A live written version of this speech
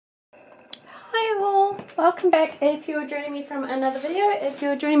all, welcome back. If you're joining me from another video, if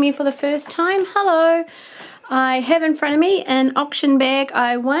you're joining me for the first time, hello. I have in front of me an auction bag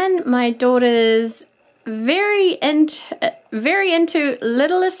I won. My daughter's very into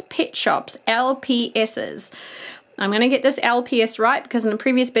Littlest pet shops, LPSs. I'm going to get this LPS right because in the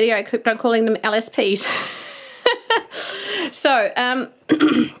previous video I kept on calling them LSPs. So,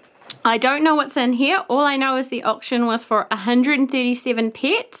 I don't know what's in here. All I know is the auction was for 137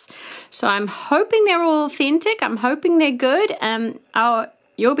 pets. So I'm hoping they're all authentic. I'm hoping they're good.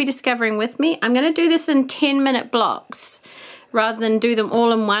 You'll be discovering with me. I'm going to do this in 10-minute blocks rather than do them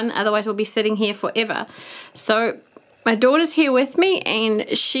all in one. Otherwise we'll be sitting here forever. So my daughter's here with me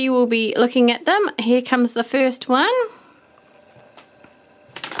and she will be looking at them. Here comes the first one.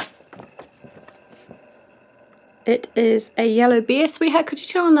 It is a yellow bear, sweetheart. Could you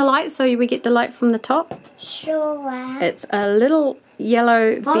turn on the light so we get the light from the top? Sure. It's a little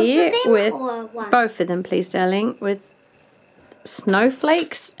yellow bear with both of them, please, darling, with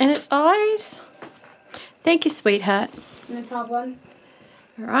snowflakes in its eyes. Thank you, sweetheart. No problem.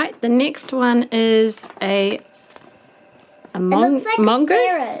 All right, the next one is a looks like mongoose. A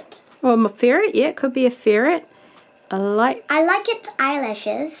ferret. Or a ferret, yeah, it could be a ferret. I like its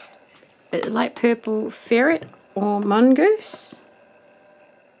eyelashes. A light purple ferret or mongoose.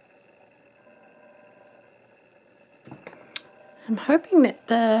 I'm hoping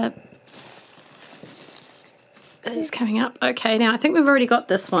that it's coming up. Okay, now I think we've already got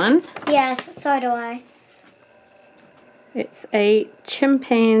this one. Yes, so do I. It's a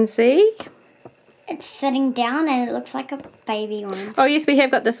chimpanzee. It's sitting down and it looks like a baby one. Oh yes, we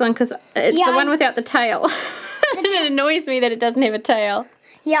have got this one because it's the one without the tail. And it annoys me that it doesn't have a tail.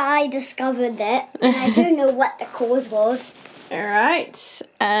 Yeah, I discovered that, and I don't know what the cause was. Alright,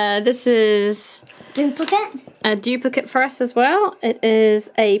 this is Duplicate? a duplicate for us as well. It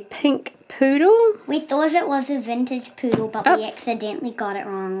is a pink poodle. We thought it was a vintage poodle, but we accidentally got it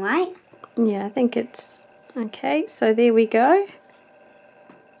wrong, right? Yeah, I think it's... Okay, so there we go.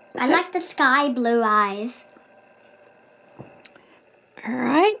 I like the sky blue eyes.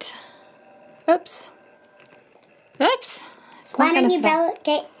 Alright. Oops. Oops. Why don't you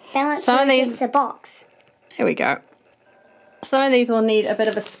balance some of these against the box? There we go. Some of these will need a bit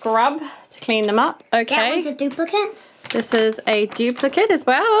of a scrub to clean them up. Okay. That one's a duplicate? This is a duplicate as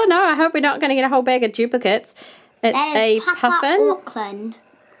well. Oh no, I hope we're not going to get a whole bag of duplicates. It's a puffin. Auckland.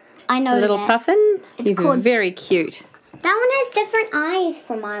 I know a little puffin. He's very cute. That one has different eyes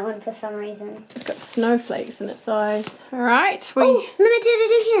from my one for some reason. It's got snowflakes in its eyes. Alright. Oh,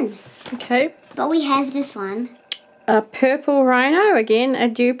 limited edition. Okay. But we have this one. A purple rhino, again, a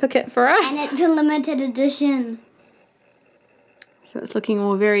duplicate for us. And it's a limited edition. So it's looking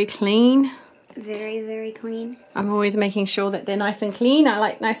all very clean. Very, very clean. I'm always making sure that they're nice and clean. I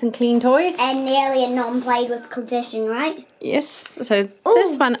like nice and clean toys. And nearly a non-played with condition, right? Yes. So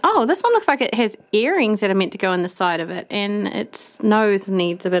this one, this one looks like it has earrings that are meant to go in the side of it. And its nose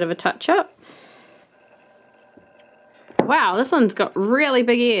needs a bit of a touch-up. Wow, this one's got really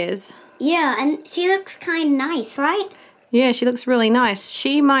big ears. Yeah, and she looks kind of nice, right? Yeah, she looks really nice.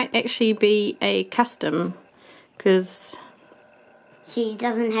 She might actually be a custom because... She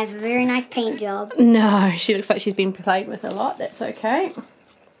doesn't have a very nice paint job. No, she looks like she's been played with a lot. That's okay.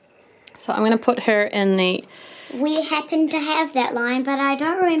 So I'm going to put her in the... We happen to have that line, but I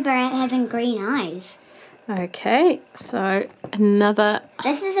don't remember it having green eyes. Okay, so another...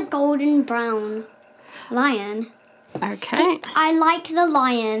 This is a golden brown lion. Okay. I like the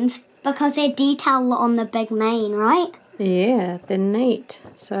lions because they're detailed on the big mane, right? Yeah, they're neat.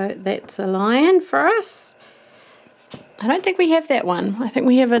 So that's a lion for us. I don't think we have that one. I think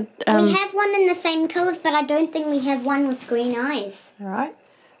we have a... we have one in the same colours, but I don't think we have one with green eyes. All right.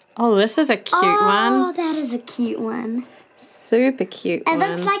 Oh, this is a cute one. Oh, that is a cute one. Super cute one. It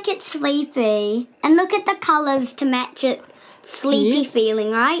looks like it's sleepy. And look at the colours to match it sleepy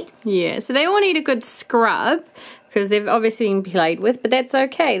feeling, right? Yeah, so they all need a good scrub because they've obviously been played with, but that's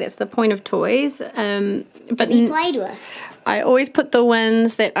okay. That's the point of toys. But to be played with. I always put the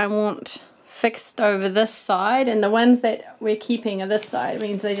ones that I want fixed over this side, and the ones that we're keeping are this side. It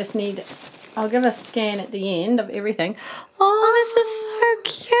means they just need... I'll give a scan at the end of everything. Oh, this is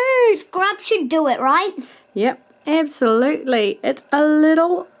so cute. Scrub should do it, right? Yep, absolutely. It's a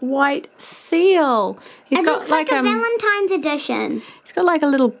little white seal. It looks like a Valentine's edition. He's got like a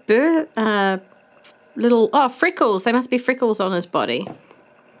little freckles. They must be freckles on his body.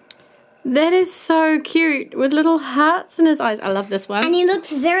 That is so cute with little hearts in his eyes. I love this one. And he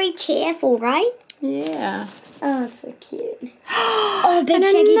looks very cheerful, right? Yeah. Oh, so cute. Oh, big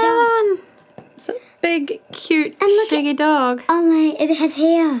shaggy dog. It's a big, cute, shaggy dog. Oh my, it has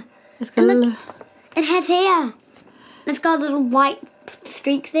hair. It's got a little... It has hair. It's got a little white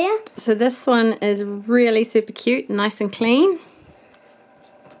streak there. So this one is really super cute, nice and clean.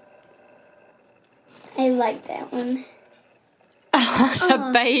 I like that one. It's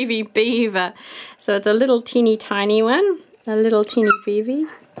a baby beaver. So it's a little teeny tiny one. A little teeny beavy.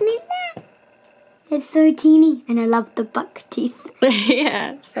 It's so teeny, and I love the buck teeth.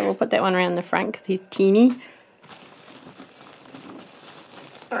 Yeah, so we'll put that one around the front because he's teeny.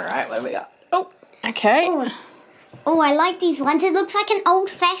 Alright, what have we got? Oh, okay. Oh, I like these ones. It looks like an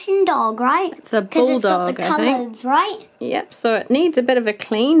old-fashioned dog, right? It's a bulldog, it's got the colours, right? Yep, so it needs a bit of a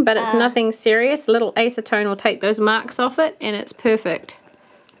clean, but it's nothing serious. A little acetone will take those marks off it, and it's perfect.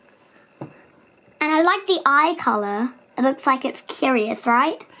 And I like the eye colour. It looks like it's curious,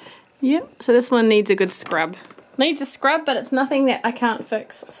 right? Yep, so this one needs a good scrub. Needs a scrub, but it's nothing that I can't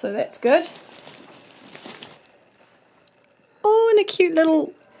fix, so that's good. Oh, and a cute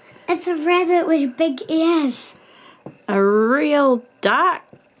little... It's a rabbit with big ears. A real dark,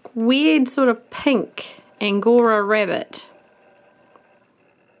 weird sort of pink Angora rabbit.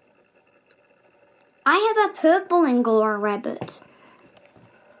 I have a purple Angora rabbit.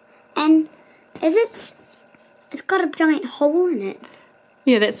 And it's got a giant hole in it.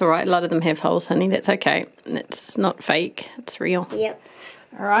 Yeah, that's all right. A lot of them have holes, honey. That's okay. It's not fake. It's real. Yep.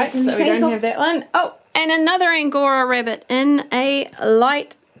 All right, so we don't have that one. Oh, and another Angora rabbit in a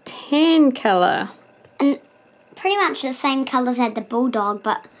light tan colour. And pretty much the same colours as the bulldog,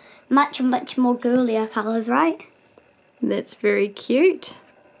 but much more girlier colours, right? That's very cute.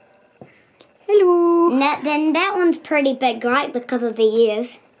 Hello. Then that one's pretty big, right, because of the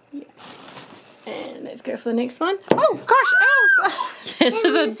ears. Yeah. And let's go for the next one. Oh gosh! Oh,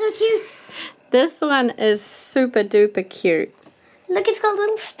 It's so cute. This one is super duper cute. Look, it's got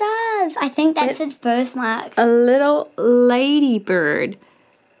little stars. I think that's his birthmark. A little ladybird.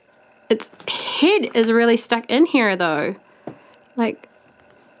 Its head is really stuck in here though. Like,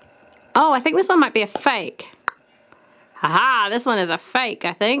 oh, I think this one might be a fake. Haha, this one is a fake,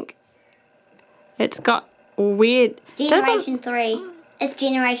 I think. It's got weird... Generation 3. It's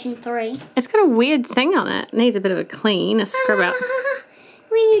Generation 3. It's got a weird thing on it. Needs a bit of a clean, a scrub out.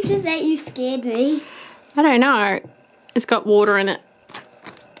 When you did that, you scared me. I don't know. It's got water in it.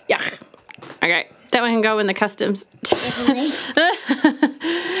 Yuck. Okay, that one can go in the customs. Definitely.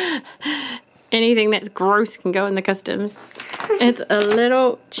 Anything that's gross can go in the customs. It's a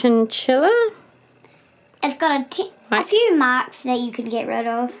little chinchilla. It's got a few marks that you can get rid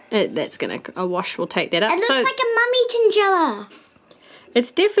of. A wash will take that up. It looks like a mummy chinchilla.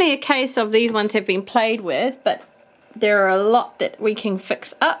 It's definitely a case of these ones have been played with, but there are a lot that we can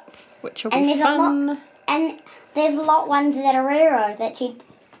fix up, which will be fun. There's a lot ones that are rare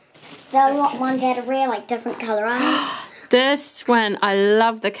there are a lot ones that are rare, like different colour eyes. This one, I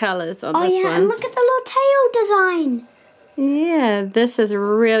love the colours on this one. And look at the little tail design. Yeah, this is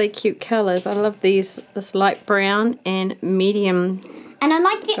really cute colours. I love these, this light brown and medium. And I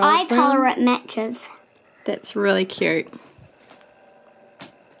like the eye brown. colour it matches. That's really cute.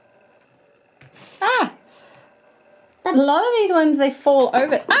 Ah! A lot of these ones, they fall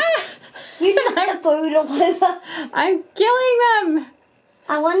over. Ah! You knocked the food all over. I'm killing them.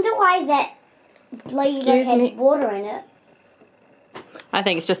 I wonder why that blazer had water in it. I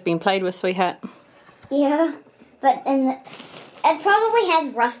think it's just been played with, sweetheart. Yeah, but it probably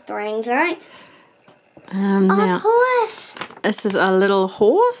has rust rings, right? Now, a horse. This is a little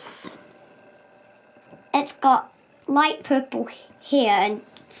horse. It's got light purple hair and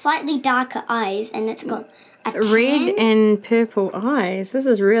slightly darker eyes, and it's got a tan. Red and purple eyes. This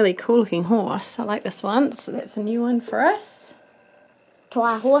is a really cool looking horse. I like this one. So that's a new one for us. To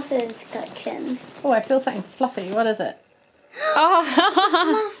our horses collection. Oh, I feel something fluffy. What is it?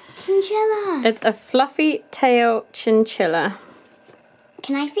 Oh, Chinchilla. It's a fluffy tail chinchilla.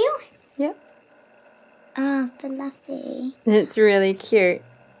 Can I feel? Yep. Oh, fluffy. It's really cute.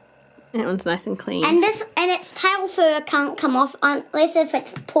 That one's nice and clean. And its tail fur can't come off unless if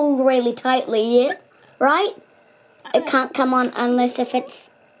it's pulled really tightly, yeah? Right? It can't come on unless if it's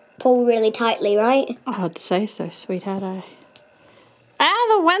pulled really tightly, right? Oh, I'd say so, sweetheart.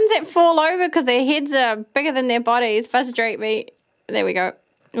 The ones that fall over because their heads are bigger than their bodies frustrate me. There we go.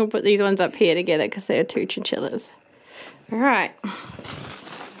 We'll put these ones up here together because they're two chinchillas. All right.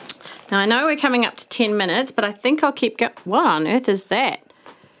 Now, I know we're coming up to 10 minutes, but I think I'll keep going. What on earth is that?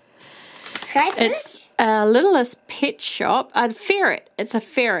 It's a Littlest pet shop. A ferret. It's a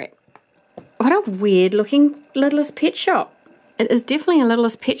ferret. What a weird looking Littlest pet shop. It is definitely a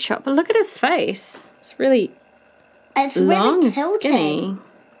Littlest pet shop, but look at his face. It's really long, really tilted. Skinny.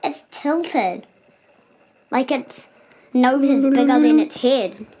 It's tilted. Like its nose is bigger than its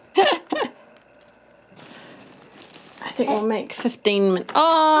head. I think we'll make 15 minutes.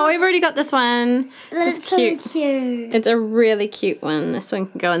 Oh, we've already got this one. That's so cute. It's a really cute one. This one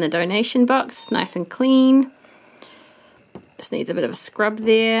can go in the donation box, nice and clean. Just needs a bit of a scrub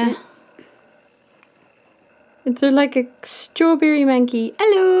there. It's like a strawberry monkey.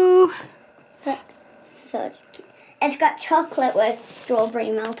 Hello. That's so cute. It's got chocolate with strawberry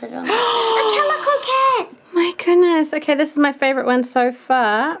melted on it. A calico cat. My goodness. Okay, this is my favorite one so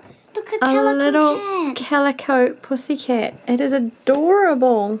far. Look at A calico little cat. calico pussycat. It is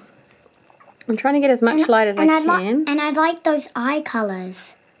adorable. I'm trying to get as much light as I can. And I like those eye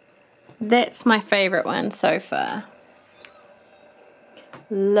colours. That's my favorite one so far.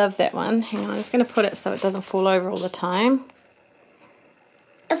 Love that one. Hang on, I'm just going to put it so it doesn't fall over all the time.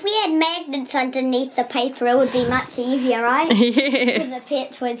 If we had magnets underneath the paper, it would be much easier, right? Yes. Because the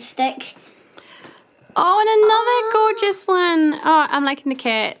pets would stick. Oh, and another gorgeous one. Oh, I'm liking the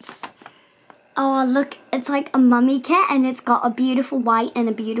cats. Oh, look, it's like a mummy cat, and it's got a beautiful white and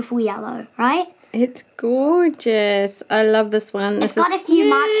a beautiful yellow, right? It's gorgeous. I love this one. It's got a few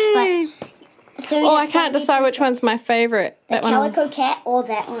marks, but... So oh, I can't decide which one's my favourite. The That one. calico cat or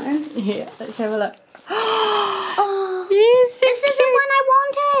that one. Yeah, let's have a look. Oh, Yes, this is the one I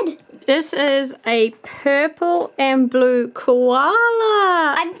wanted. This is a purple and blue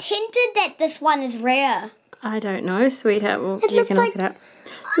koala. I'm tempted that this one is rare. I don't know, sweetheart. Well, It you looks can like- look it up.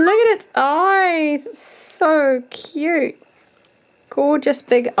 Look at its eyes. It's so cute. Gorgeous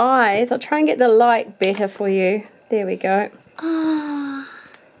big eyes. I'll try and get the light better for you. There we go. Oh,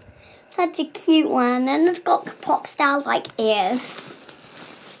 such a cute one. And it's got pop style like ears.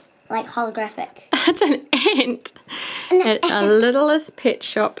 Like holographic. It's an ant. It's a Littlest pet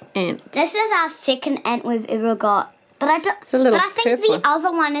shop ant. This is our second ant we've ever got. But I don't. It's a little but I think purple. the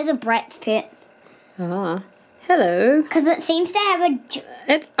other one is a Brat's pet Ah, hello. because it seems to have a.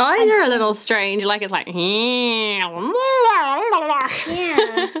 Its eyes are a little strange. Like it's like. Yeah,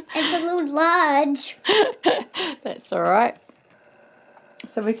 it's a little large. That's all right.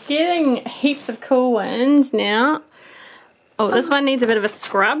 So we're getting heaps of cool ones now. Oh, this one needs a bit of a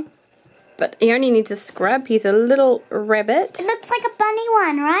scrub. But he only needs a scrub. He's a little rabbit. It looks like a bunny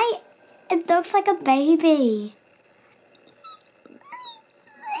one, right? It looks like a baby.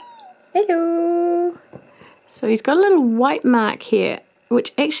 Hello. So he's got a little white mark here,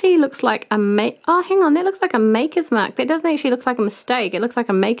 which actually looks like a oh, hang on, that looks like a maker's mark. That doesn't actually look like a mistake. It looks like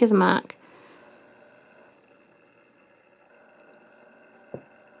a maker's mark.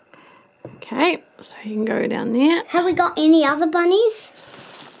 Okay, so you can go down there. Have we got any other bunnies?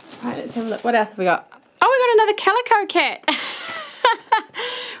 Right, let's have a look. What else have we got? Oh, we got another calico cat.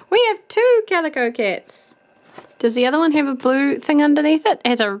 We have 2 calico cats. Does the other one have a blue thing underneath it? It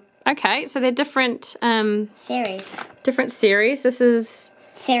has a okay, so they're different Series. different series. This is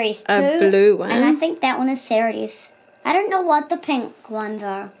Series 2. a blue one. And I think that one is series. I don't know what the pink ones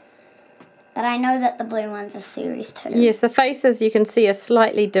are. But I know that the blue ones are series 2. Yes, the faces you can see are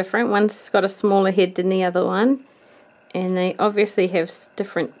slightly different. One's got a smaller head than the other one. And they obviously have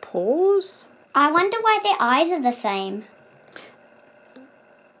different paws. I wonder why their eyes are the same.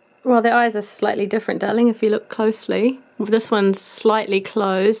 Well, their eyes are slightly different, darling, if you look closely. This one's slightly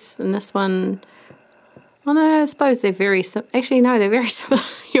closed, and this one... Oh, no, I suppose they're very... Actually, no, they're very similar.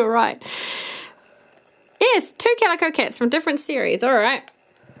 You're right. Yes, 2 calico cats from different series. All right.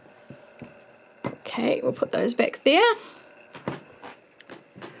 Okay, we'll put those back there.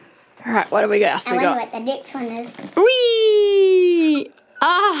 All right, what do we got? I wonder what the next one is. Whee!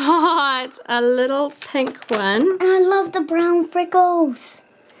 Oh, it's a little pink one And I love the brown freckles.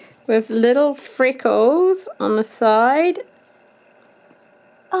 with little freckles on the side.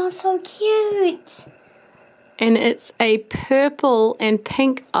 Oh, so cute. And it's a purple and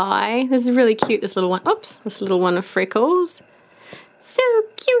pink eye. This is really cute, this little one. Oops, this little one with freckles. So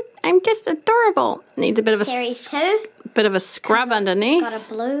cute. I'm just adorable. Needs a bit of a Series 2. bit of a scrub underneath. Got a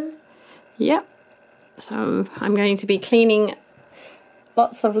blue. Yep. So I'm going to be cleaning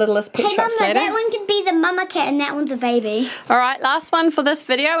lots of Littlest pet Hey, shops Mama, later. that one could be the mama cat and that one's a baby. All right, last one for this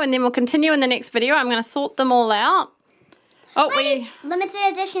video, and then we'll continue in the next video. I'm going to sort them all out. Oh, Limited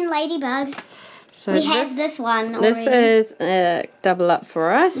edition ladybug. so We have this one already. This is a double up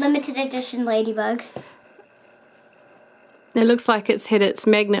for us. Limited edition ladybug. It looks like it's had its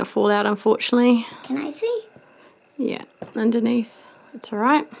magnet fall out, unfortunately. Can I see? Yeah, underneath. It's all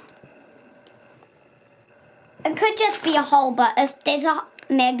right. It could just be a hole, but if there's a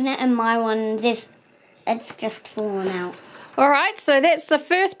magnet in my one, it's just fallen out. All right, so that's the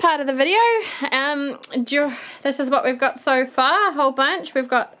first part of the video. This is what we've got so far, a whole bunch. We've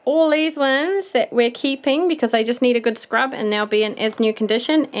got all these ones that we're keeping because they just need a good scrub and they'll be in as new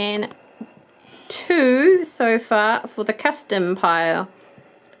condition. And 2 so far for the custom pile.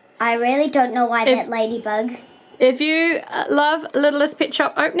 I really don't know why that ladybug. If you love Littlest Pet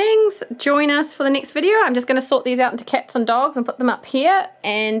Shop openings, join us for the next video. I'm just going to sort these out into cats and dogs and put them up here.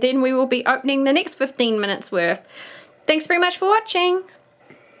 And then we will be opening the next 15 minutes worth. Thanks very much for watching.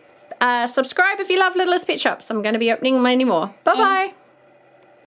 Subscribe if you love Littlest Pet Shops. I'm going to be opening many more. Bye-bye.